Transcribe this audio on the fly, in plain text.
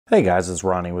Hey guys, it's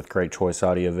Ronnie with Great Choice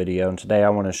Audio Video, and today I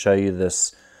want to show you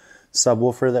this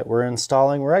subwoofer that we're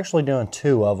installing. We're actually doing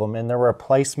two of them, and they're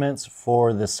replacements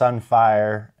for the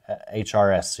Sunfire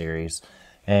HRS series.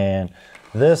 And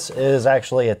this is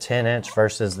actually a 10-inch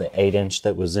versus the 8-inch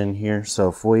that was in here. So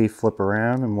if we flip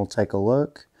around and we'll take a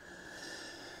look,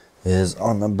 is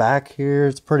on the back here,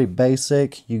 it's pretty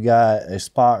basic. You got a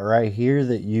spot right here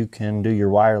that you can do your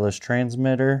wireless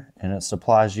transmitter, and it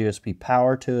supplies USB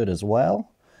power to it as well.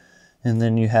 And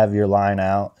then you have your line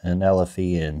out and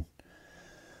LFE in.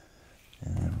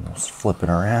 And let's flip it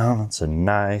around. It's a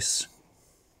nice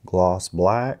gloss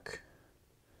black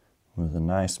with a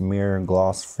nice mirror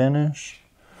gloss finish.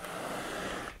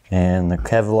 And the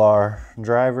Kevlar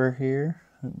driver here,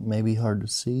 it may be hard to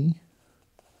see.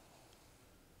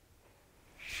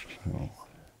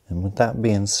 And with that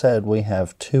being said, we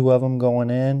have two of them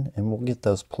going in, and we'll get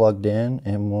those plugged in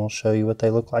and we'll show you what they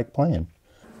look like playing.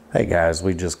 Hey guys,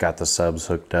 we just got the subs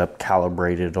hooked up,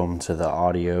 calibrated them to the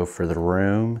audio for the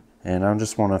room, and I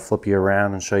just want to flip you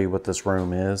around and show you what this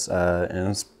room is. And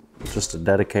it's just a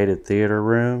dedicated theater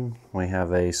room. We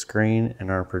have a screen and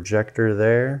our projector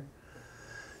there,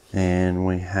 and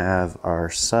we have our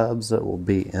subs that will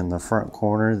be in the front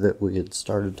corner that we had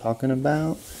started talking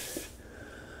about.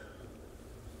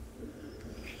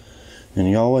 And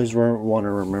you always want to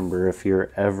remember, if you're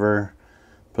ever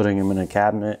putting them in a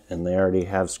cabinet and they already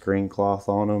have screen cloth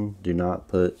on them, do not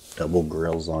put double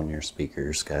grills on your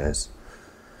speakers, guys.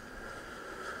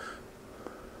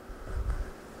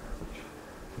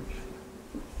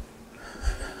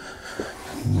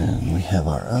 And then we have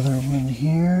our other one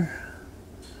here.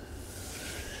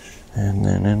 And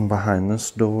then in behind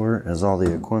this door is all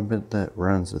the equipment that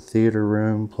runs the theater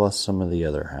room, plus some of the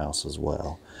other house as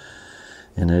well.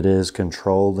 And it is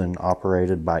controlled and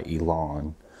operated by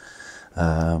Elon.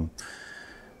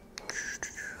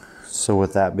 So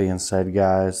with that being said,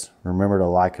 guys, remember to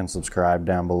like and subscribe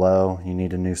down below. You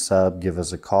need a new sub, give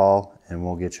us a call and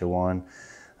we'll get you one.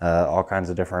 All kinds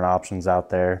of different options out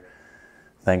there.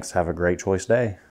 Thanks. Have a great choice day.